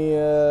helped me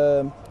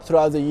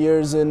throughout the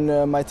years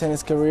in my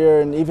tennis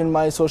career, and even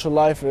my social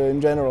life in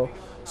general.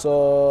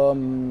 So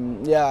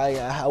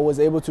yeah, I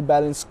was able to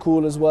balance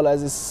school as well,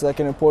 as it's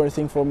like an important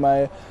thing for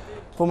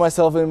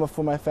myself and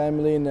for my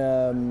family,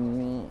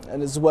 and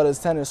as well as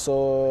tennis.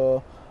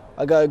 So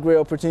I got a great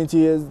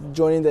opportunity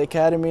joining the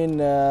academy, and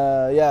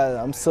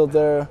yeah, I'm still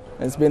there.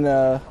 It's been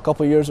a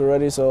couple of years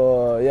already,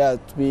 so yeah,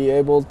 to be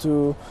able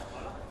to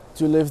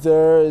live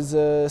there is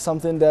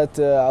something that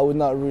I would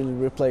not really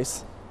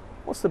replace.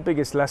 What's the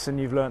biggest lesson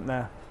you've learned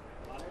there?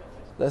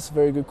 That's a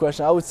very good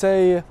question. I would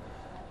say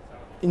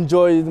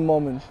enjoy the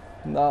moment.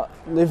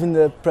 live in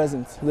the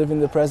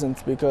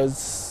present,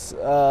 because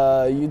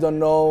you don't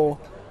know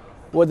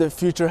what the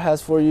future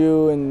has for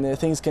you, and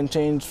things can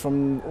change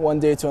from one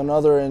day to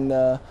another, and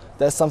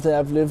that's something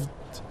I've lived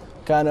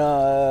kind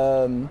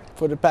of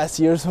for the past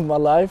years of my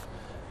life,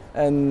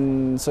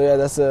 and so yeah,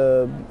 that's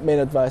the main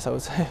advice I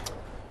would say.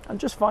 And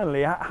just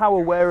finally, how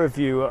aware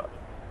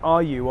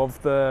are you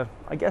of the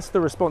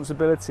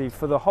responsibility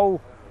for the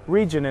whole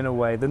region in a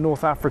way, the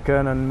North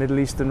African and Middle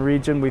Eastern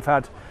region? We've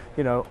had,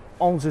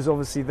 Ons is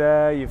obviously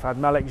there, you've had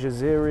Malek,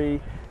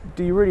 Jaziri.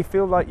 Do you really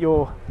feel like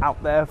you're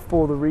out there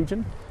for the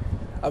region?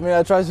 I mean,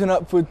 I try to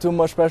not put too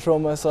much pressure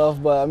on myself,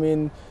 but I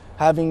mean,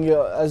 having,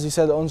 as you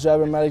said, Ons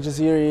Jabeur, Malek,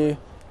 Jaziri,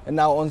 and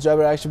now Ons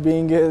Jabeur actually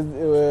being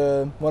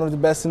one of the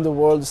best in the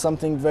world is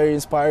something very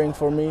inspiring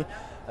for me.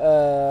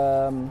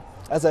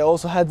 As I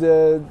also had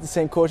the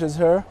same coach as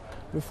her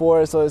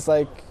before, so it's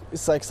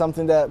like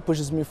something that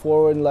pushes me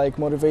forward and like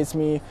motivates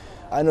me.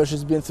 I know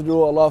she's been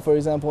through a lot, for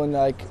example, and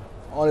like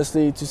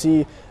honestly, to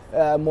see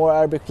more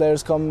Arabic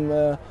players come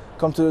to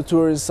the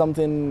tour is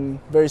something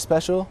very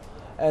special.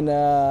 And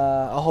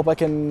I hope I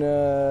can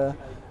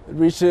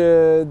reach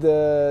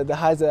the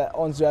heights that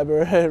Ons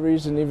Jabeur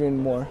reached and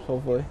even more,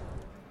 hopefully.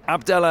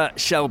 ABDULLAH,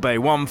 Shelbayh,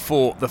 one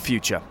for the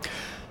future.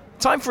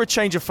 Time for a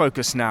change of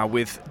focus now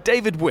with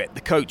David Witt, the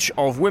coach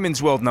of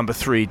Women's World number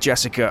 3,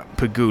 Jessica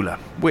Pegula.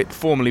 Witt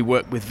formerly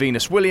worked with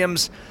Venus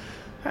Williams,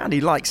 and he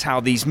likes how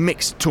these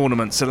mixed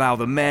tournaments allow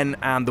the men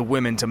and the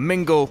women to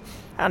mingle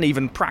and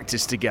even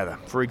practice together.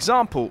 For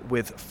example,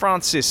 with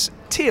Frances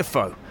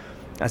Tiafoe,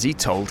 as he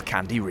told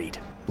Candy Reid.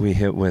 We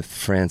hit with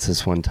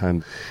Frances one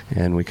time,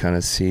 and we kind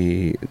of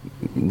see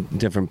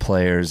different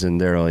players,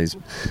 and they're always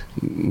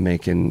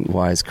making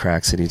wise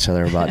cracks at each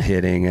other about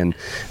hitting. And,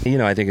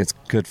 I think it's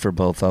good for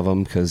both of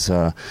them because,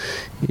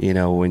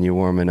 when you're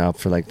warming up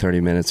for like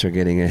 30 minutes or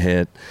getting a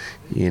hit,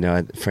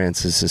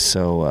 Frances is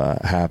so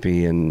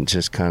happy and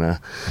just kind of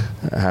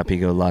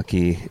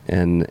happy-go-lucky,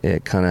 and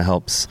it kind of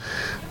helps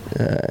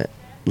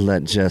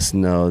let Jess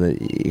know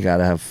that you got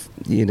to have,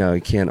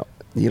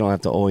 you don't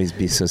have to always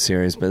be so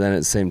serious, but then at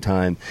the same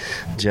time,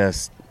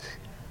 just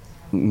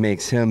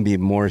makes him be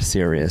more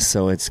serious.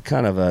 So it's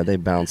kind of they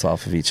bounce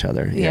off of each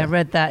other. Yeah, I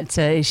read that.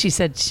 She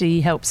said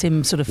she helps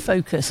him sort of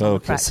focus on the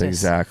practice.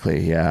 Exactly.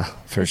 Yeah,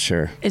 for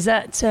sure. Is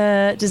that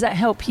does that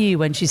help you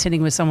when she's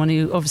hitting with someone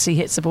who obviously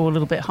hits the ball a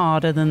little bit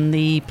harder than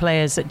the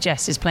players that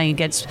Jess is playing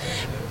against?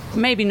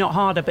 Maybe not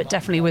harder, but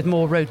definitely with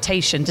more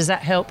rotation. Does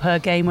that help her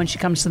game when she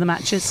comes to the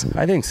matches?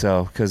 I think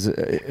so, because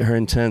her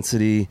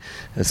intensity,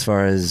 as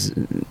far as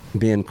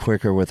being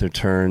quicker with her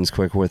turns,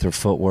 quicker with her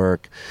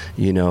footwork,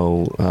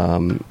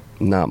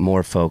 not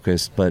more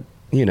focused, but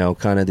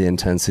kind of the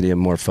intensity of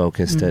more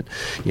focused at,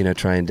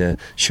 trying to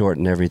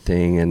shorten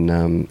everything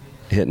and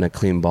hitting a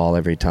clean ball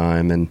every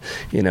time. And,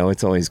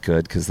 it's always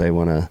good because they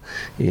want to,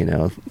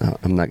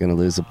 I'm not going to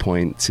lose a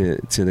point to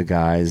the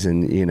guys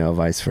and,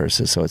 vice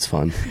versa. So it's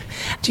fun.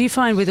 Do you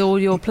find with all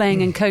your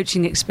playing and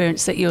coaching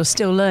experience that you're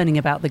still learning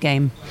about the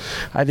game?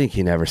 I think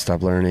you never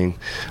stop learning.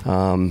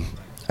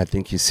 I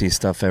think you see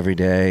stuff every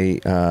day.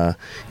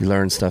 You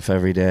learn stuff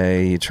every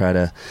day. You try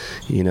to,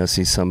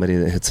 see somebody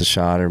that hits a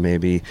shot, or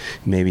maybe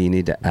you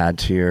need to add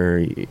to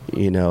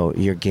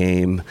your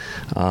game.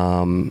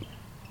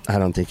 I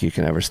don't think you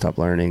can ever stop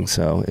learning.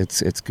 So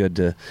it's good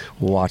to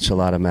watch a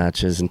lot of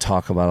matches and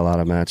talk about a lot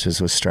of matches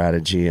with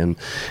strategy, and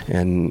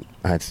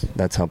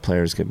that's how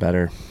players get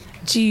better.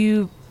 Do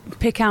you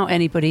pick out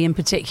anybody in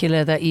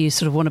particular that you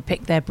sort of want to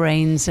pick their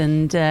brains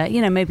and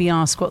maybe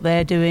ask what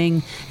they're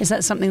doing? Is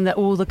that something that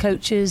all the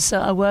coaches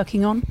are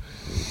working on?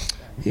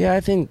 Yeah,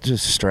 I think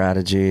just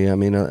strategy. I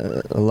mean,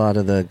 a lot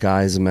of the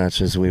guys'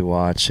 matches we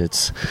watch,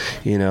 it's,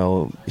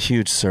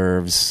 huge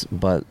serves,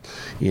 but,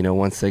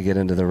 once they get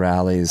into the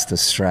rallies, the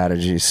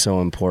strategy is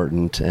so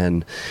important,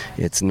 and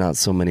it's not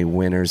so many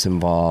winners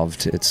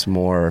involved. It's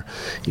more,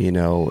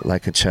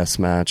 like a chess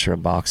match or a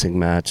boxing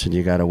match, and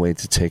you got to wait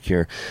to take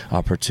your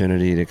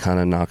opportunity to kind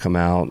of knock them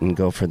out and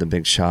go for the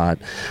big shot.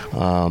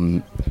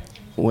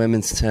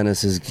 Women's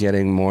tennis is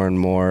getting more and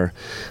more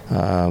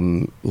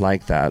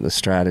like that, the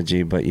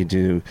strategy, but you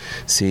do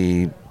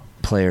see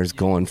players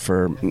going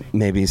for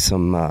maybe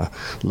some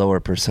lower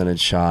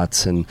percentage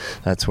shots, and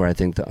that's where I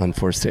think the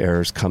unforced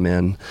errors come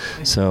in.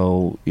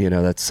 So,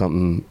 that's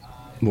something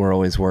we're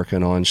always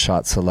working on,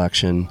 shot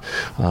selection,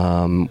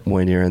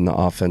 when you're in the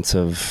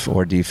offensive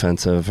or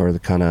defensive or the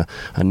kind of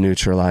a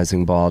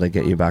neutralizing ball to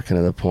get you back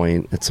into the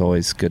point. It's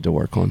always good to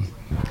work on.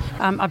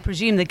 I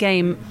presume the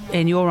game,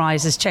 in your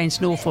eyes, has changed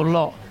an awful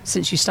lot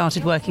since you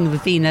started working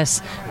with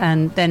Venus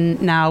and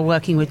then now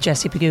working with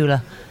Jessie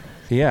Pegula.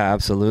 Yeah,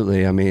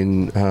 absolutely. I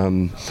mean,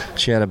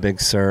 she had a big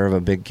serve,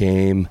 a big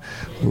game,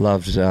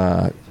 loved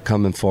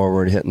coming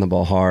forward, hitting the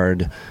ball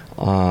hard.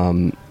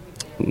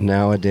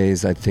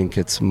 Nowadays, I think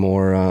it's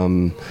more,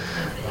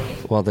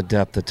 the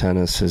depth of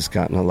tennis has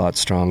gotten a lot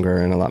stronger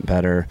and a lot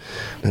better,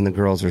 and the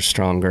girls are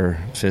stronger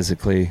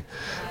physically.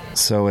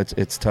 So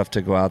it's tough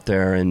to go out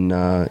there, and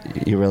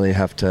you really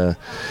have to,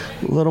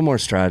 a little more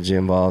strategy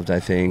involved, I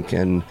think,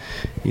 and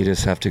you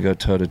just have to go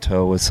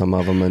toe-to-toe with some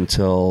of them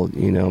until,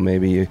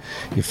 maybe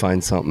you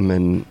find something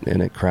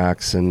and it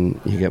cracks and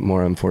you get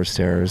more unforced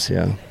errors,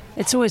 yeah.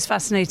 It's always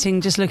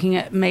fascinating just looking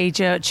at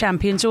major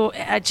champions, or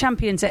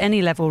champions at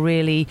any level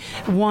really,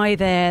 why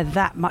they're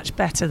that much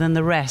better than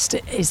the rest.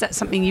 Is that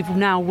something you've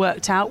now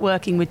worked out,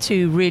 working with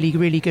two really,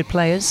 really good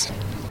players?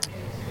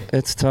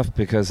 It's tough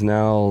because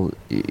now,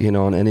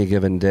 on any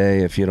given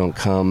day, if you don't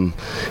come,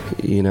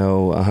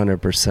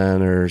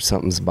 100% or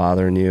something's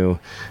bothering you,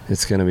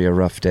 it's going to be a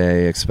rough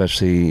day,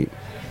 especially,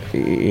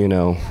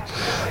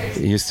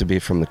 it used to be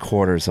from the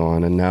quarters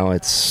on, and now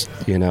it's,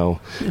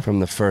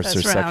 from the first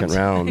or second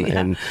round. Yeah.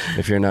 And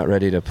if you're not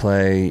ready to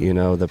play,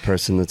 the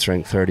person that's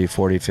ranked 30,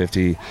 40,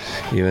 50,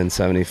 even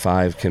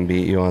 75 can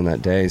beat you on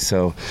that day.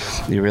 So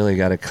you really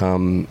got to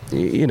come,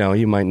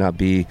 you might not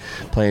be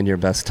playing your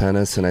best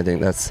tennis, and I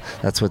think that's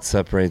what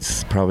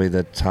separates probably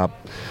the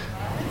top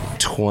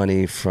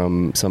 20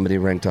 from somebody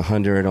ranked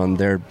 100 on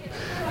their,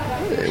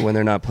 when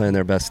they're not playing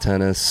their best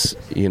tennis,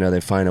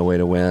 they find a way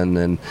to win.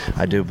 And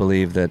I do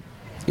believe that,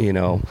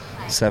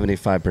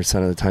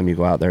 75% of the time you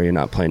go out there, you're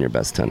not playing your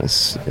best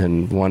tennis.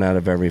 And 1 out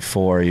of every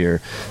 4,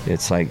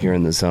 it's like you're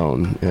in the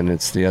zone. And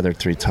it's the other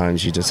 3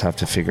 times you just have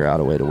to figure out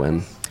a way to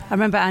win. I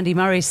remember Andy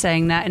Murray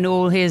saying that in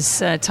all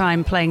his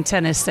time playing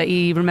tennis, that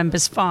he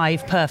remembers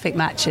 5 perfect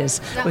matches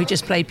where he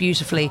just played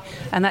beautifully,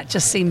 and that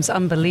just seems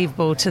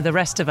unbelievable to the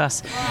rest of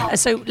us.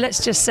 So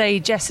let's just say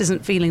Jess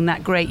isn't feeling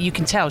that great. You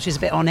can tell she's a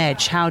bit on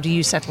edge. How do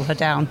you settle her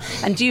down?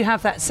 And do you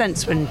have that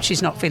sense when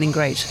she's not feeling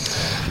great?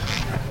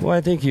 Well,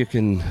 I think you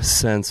can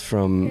sense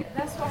from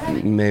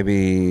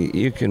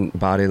maybe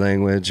body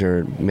language,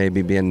 or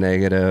maybe being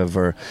negative,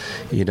 or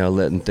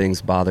letting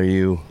things bother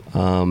you,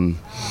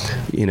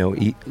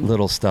 eat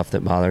little stuff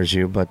that bothers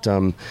you. But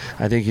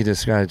I think you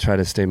just got to try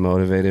to stay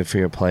motivated for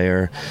your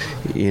player,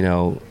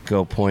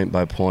 go point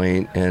by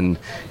point, and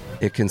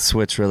it can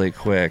switch really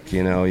quick.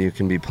 You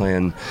can be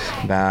playing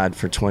bad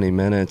for 20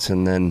 minutes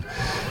and then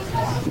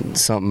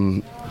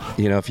something,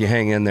 if you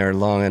hang in there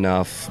long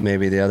enough,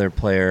 maybe the other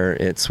player,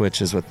 it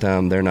switches with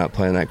them. They're not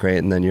playing that great,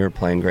 and then you're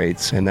playing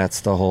great. And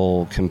that's the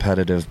whole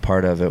competitive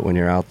part of it. When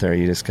you're out there,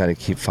 you just got to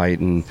keep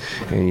fighting,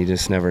 and you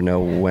just never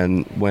know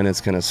when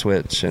it's going to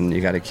switch, and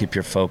you got to keep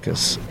your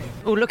focus.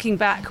 Well, looking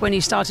back when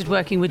you started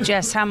working with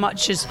Jess, how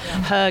much has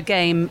her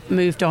game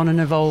moved on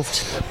and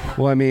evolved?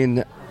 Well,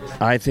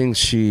 I think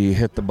she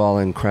hit the ball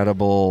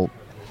incredible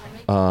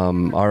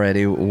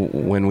already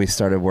when we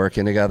started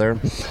working together.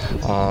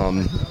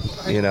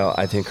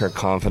 I think her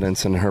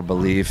confidence and her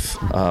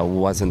belief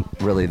wasn't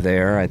really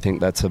there. I think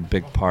that's a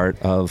big part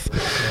of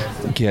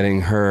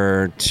getting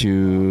her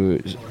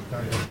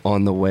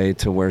on the way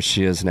to where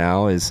she is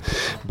now, is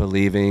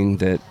believing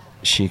that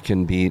she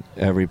can beat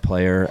every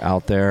player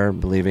out there,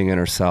 believing in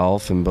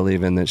herself and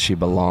believing that she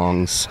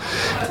belongs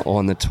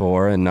on the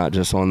tour, and not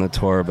just on the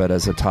tour, but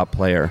as a top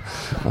player.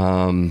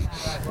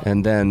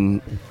 And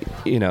then,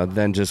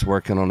 then just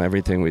working on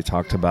everything we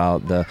talked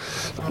about.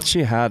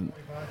 She had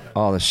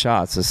all the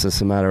shots. It's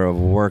just a matter of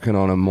working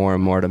on them more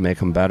and more to make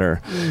them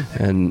better.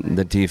 And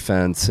the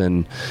defense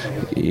and,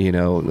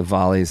 the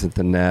volleys at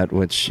the net,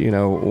 which,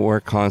 we're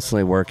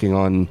constantly working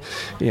on,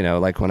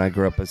 like when I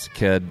grew up as a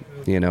kid,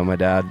 my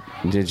dad,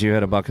 did you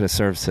hit a bucket of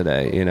serves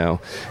today? It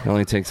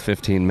only takes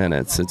 15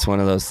 minutes. It's one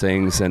of those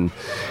things, and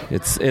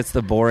it's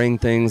the boring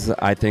things,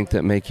 I think,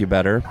 that make you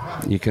better.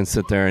 You can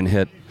sit there and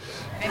hit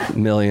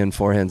million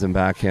forehands and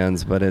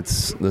backhands, but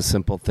it's the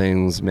simple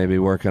things, maybe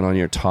working on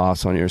your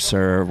toss, on your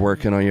serve,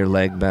 working on your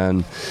leg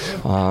bend,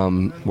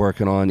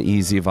 working on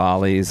easy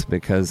volleys,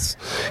 because,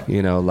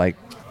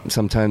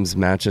 sometimes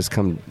matches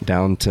come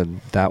down to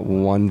that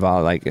one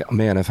volley. Like,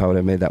 man, if I would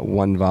have made that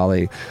one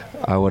volley,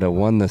 I would have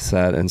won the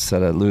set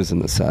instead of losing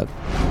the set.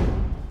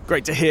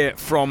 Great to hear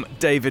from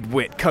David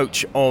Witt,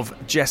 coach of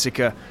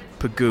Jessica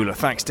Pegula.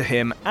 Thanks to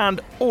him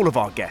and all of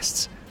our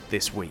guests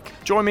this week.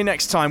 Join me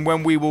next time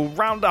when we will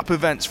round up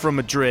events from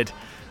Madrid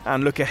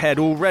and look ahead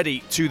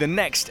already to the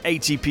next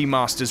ATP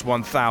Masters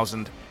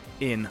 1000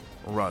 in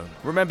Rome.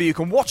 Remember, you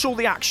can watch all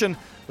the action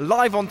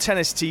live on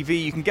Tennis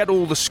TV. You can get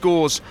all the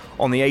scores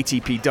on the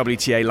ATP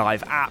WTA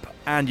Live app,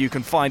 and you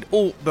can find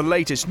all the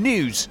latest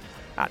news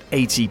at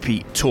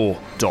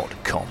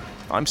atptour.com.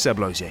 I'm Seb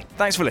Lauzier.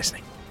 Thanks for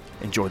listening.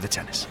 Enjoy the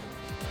tennis.